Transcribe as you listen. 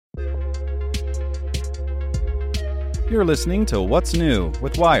You're listening to What's New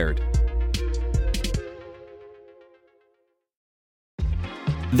with Wired.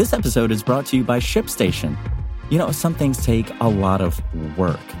 This episode is brought to you by ShipStation. You know, some things take a lot of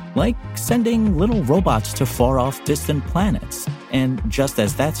work, like sending little robots to far-off distant planets. And just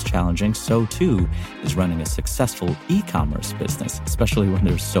as that's challenging, so too is running a successful e-commerce business, especially when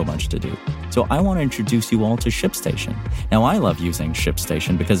there's so much to do. So I want to introduce you all to ShipStation. Now, I love using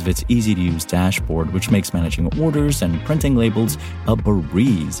ShipStation because of its easy-to-use dashboard, which makes managing orders and printing labels a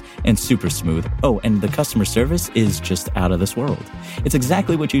breeze and super smooth. Oh, and the customer service is just out of this world. It's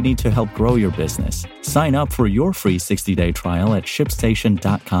exactly what you need to help grow your business. Sign up for your free 60-day trial at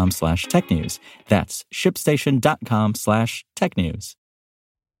shipstation.com/technews. That's shipstation.com/technews.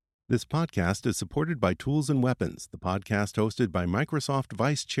 This podcast is supported by Tools and Weapons, the podcast hosted by Microsoft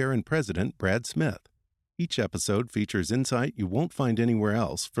Vice Chair and President Brad Smith. Each episode features insight you won't find anywhere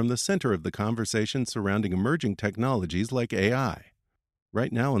else from the center of the conversation surrounding emerging technologies like AI.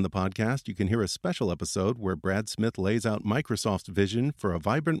 Right now in the podcast, you can hear a special episode where Brad Smith lays out Microsoft's vision for a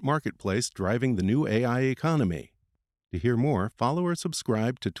vibrant marketplace driving the new AI economy. To hear more, follow or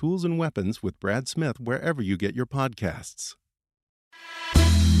subscribe to Tools and Weapons with Brad Smith wherever you get your podcasts.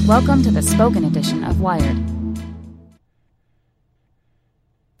 Welcome to the spoken edition of Wired.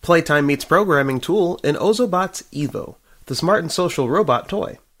 Playtime meets programming tool in Ozobot Evo, the smart and social robot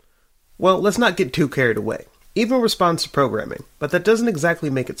toy. Well, let's not get too carried away. Evo responds to programming, but that doesn't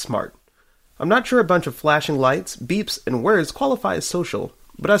exactly make it smart. I'm not sure a bunch of flashing lights, beeps, and words qualify as social,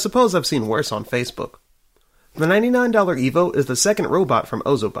 but I suppose I've seen worse on Facebook. The $99 Evo is the second robot from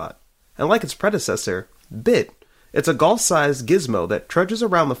Ozobot, and like its predecessor, Bit, it's a golf-sized gizmo that trudges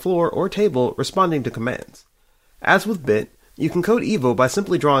around the floor or table responding to commands. As with Bit, you can code Evo by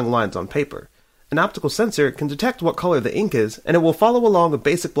simply drawing lines on paper. An optical sensor can detect what color the ink is, and it will follow along a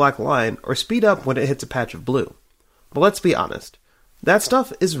basic black line or speed up when it hits a patch of blue. But let's be honest, that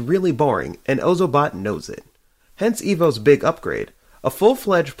stuff is really boring, and Ozobot knows it. Hence Evo's big upgrade, a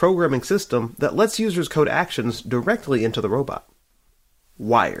full-fledged programming system that lets users code actions directly into the robot.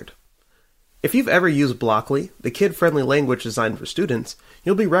 Wired. If you've ever used Blockly, the kid-friendly language designed for students,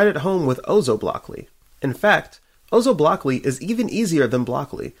 you'll be right at home with Ozoblockly. In fact, Ozoblockly is even easier than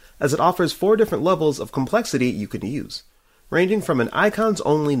Blockly, as it offers 4 different levels of complexity you can use, ranging from an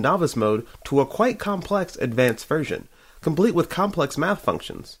icons-only novice mode to a quite complex advanced version, complete with complex math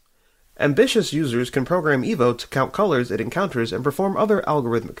functions. Ambitious users can program Evo to count colors it encounters and perform other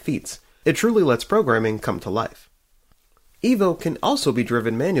algorithmic feats. It truly lets programming come to life. Evo can also be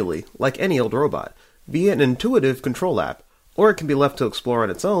driven manually, like any old robot, via an intuitive control app, or it can be left to explore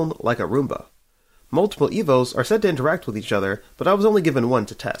on its own, like a Roomba. Multiple Evos are said to interact with each other, but I was only given one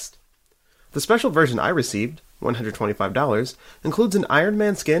to test. The special version I received, $125, includes an Iron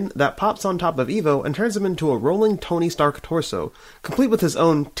Man skin that pops on top of Evo and turns him into a rolling Tony Stark torso, complete with his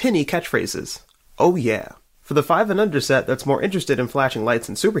own tinny catchphrases. Oh yeah. For the 5 and under set that's more interested in flashing lights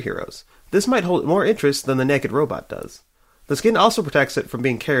and superheroes, this might hold more interest than the naked robot does. The skin also protects it from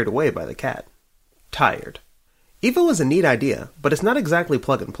being carried away by the cat. Tired. Evo is a neat idea, but it's not exactly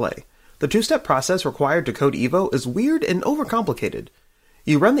plug and play. The 2-step process required to code Evo is weird and overcomplicated.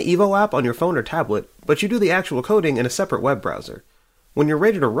 You run the Evo app on your phone or tablet, but you do the actual coding in a separate web browser. When you're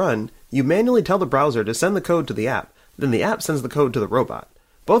ready to run, you manually tell the browser to send the code to the app, then the app sends the code to the robot.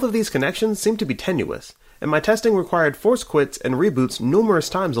 Both of these connections seem to be tenuous, and my testing required force quits and reboots numerous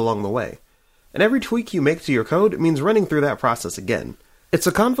times along the way. And every tweak you make to your code means running through that process again. It's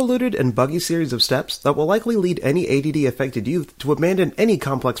a convoluted and buggy series of steps that will likely lead any ADD-affected youth to abandon any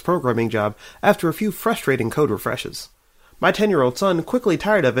complex programming job after a few frustrating code refreshes. My 10-year-old son quickly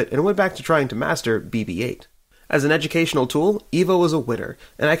tired of it and went back to trying to master BB-8. As an educational tool, Evo is a winner,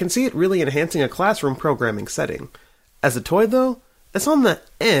 and I can see it really enhancing a classroom programming setting. As a toy, though, it's on the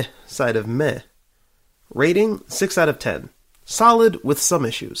side of meh. Rating, 6 out of 10. Solid with some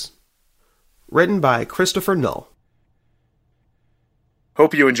issues. Written by Christopher Null.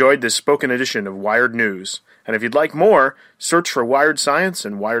 Hope you enjoyed this spoken edition of Wired News. And if you'd like more, search for Wired Science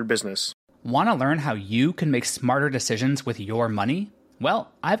and Wired Business. Want to learn how you can make smarter decisions with your money?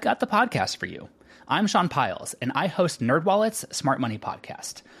 Well, I've got the podcast for you. I'm Sean Piles, and I host NerdWallet's Smart Money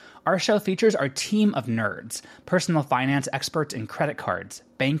Podcast. Our show features our team of nerds, personal finance experts in credit cards,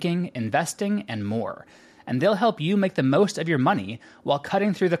 banking, investing, and more. And they'll help you make the most of your money while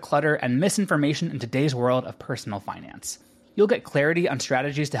cutting through the clutter and misinformation in today's world of personal finance. You'll get clarity on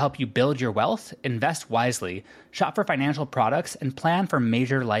strategies to help you build your wealth, invest wisely, shop for financial products, and plan for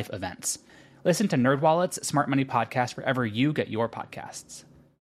major life events. Listen to NerdWallet's Smart Money Podcast wherever you get your podcasts.